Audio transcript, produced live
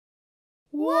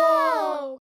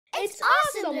Whoa! It's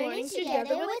awesome learning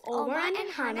together with Omar and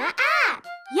Hana app!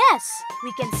 Yes,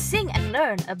 we can sing and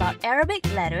learn about Arabic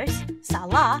letters,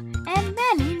 Salah, and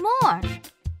many more.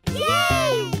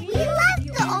 Yay! We love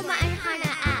the Omar and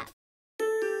Hana app!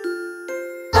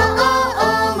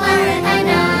 Oh, Omar and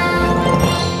Hana!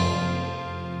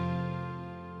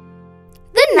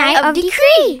 The Night of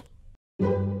Decree!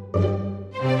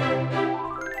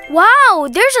 Wow,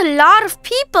 there's a lot of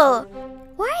people.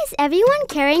 Why is everyone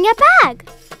carrying a bag?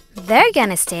 They're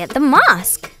gonna stay at the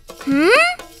mosque.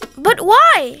 But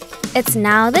why? It's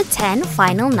now the 10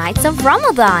 final nights of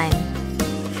Ramadan.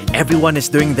 Everyone is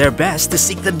doing their best to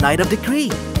seek the Night of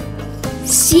Decree.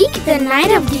 Seek the Night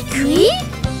of Decree?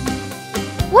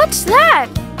 What's that?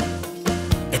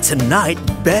 It's a night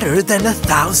better than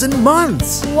 1,000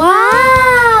 months.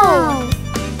 Wow!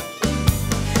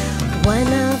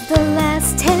 One of the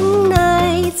last 10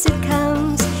 nights it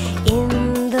comes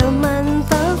in the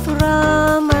month of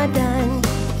Ramadan.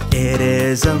 It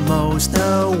is a most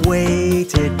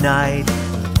awaited night.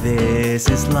 This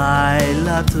is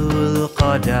Laylatul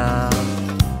Qadr.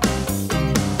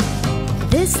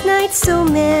 This night so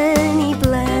many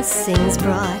blessings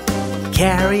brought,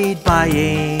 Carried by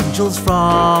angels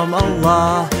from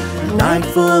Allah. Night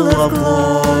full of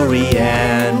glory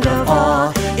and of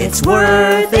awe. Its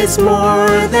worth is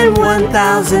more than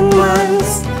 1,000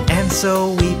 months. And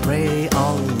so we pray,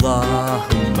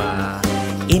 Allahumma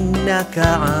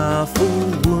innaka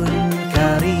afuwun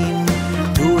kareem,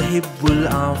 tuhibbul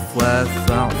afwa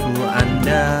fa'fu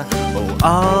anna. Oh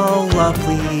Allah,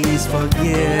 please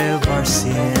forgive our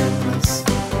sins.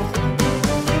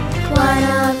 One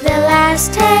of the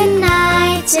last 10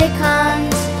 nights it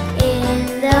comes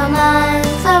in the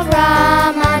month of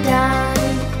Ramadan.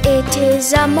 It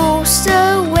is a most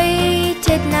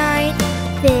awaited night.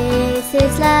 This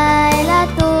is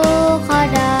Laylatul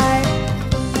Qadr.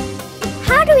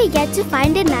 How do we get to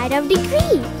find the Night of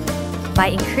Decree? By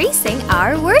increasing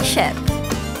our worship.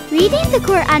 Reading the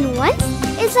Quran once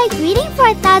is like reading for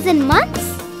 1,000 months.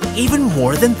 Even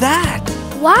more than that.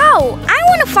 Wow, I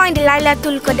want to find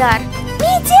Laylatul Qadr.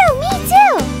 Me too, me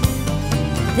too.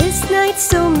 this night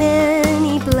so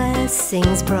many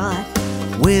blessings brought,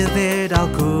 With it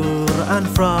Al-Quran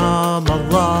from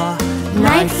Allah.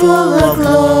 Night full of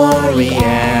glory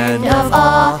and of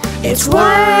awe. Its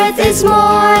worth is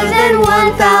more than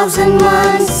 1,000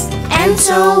 months. And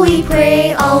so we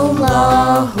pray,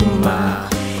 Allahumma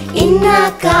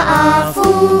innaka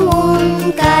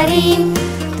afuwun kareem,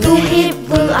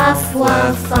 tuhibbul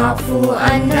afwa fa'fu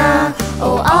anna.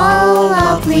 Oh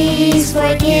Allah, please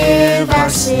forgive our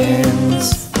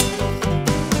sins.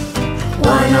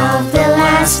 One of the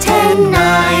last 10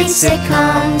 nights it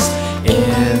comes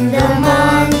in the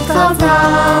month of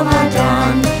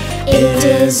Ramadan. It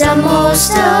is a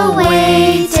most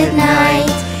awaited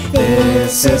night.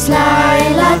 This is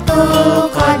Laylatul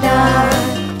Qadr.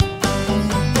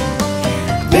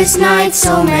 This night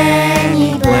so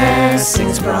many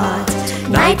blessings brought,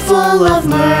 night full of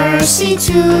mercy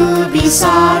to be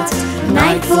sought,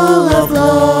 night full of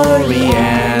glory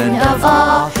and of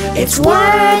awe. Its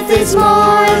worth is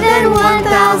more than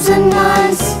 1,000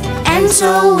 months. And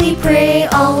so we pray,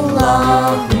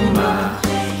 Allahumma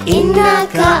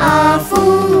innaka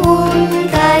afuwun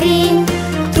kareem,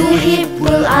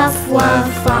 tuhibbul afwa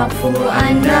fa'fu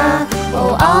anna.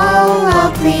 Oh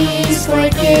Allah, please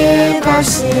forgive our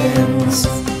sins.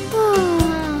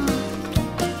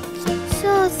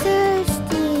 So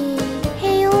thirsty.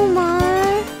 Hey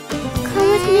Omar, come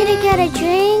with me to get a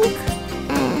drink.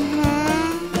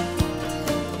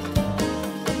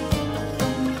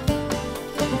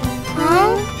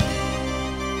 Huh?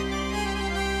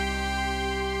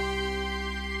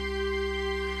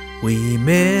 We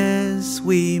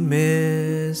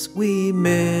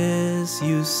miss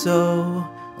you so.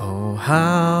 Oh,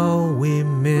 how we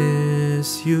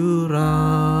miss you,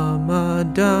 Ramadan.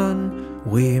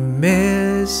 We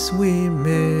miss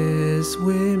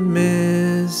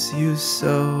you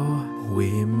so.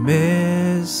 We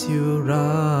miss you,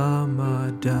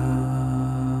 Ramadan.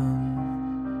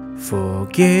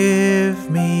 Forgive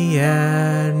me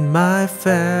and my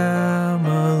family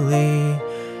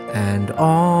and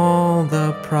all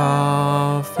the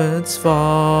Prophet's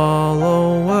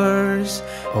followers.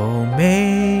 Oh,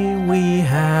 may we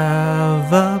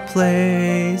have a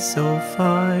place so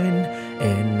fine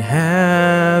in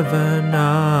heaven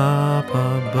up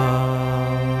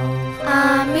above.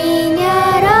 Amin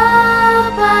ya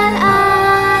Rabbal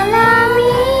Alamin.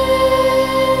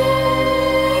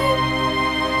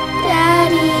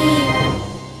 Daddy.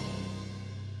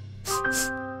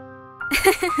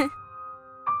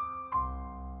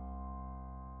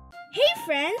 Hey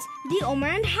friends, the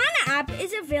Omar and Hana app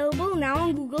is available now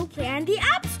on Google Play and the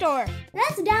App Store.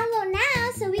 Let's download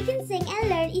now so we can sing and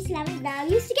learn Islamic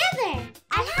values together.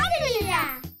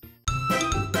 Alhamdulillah!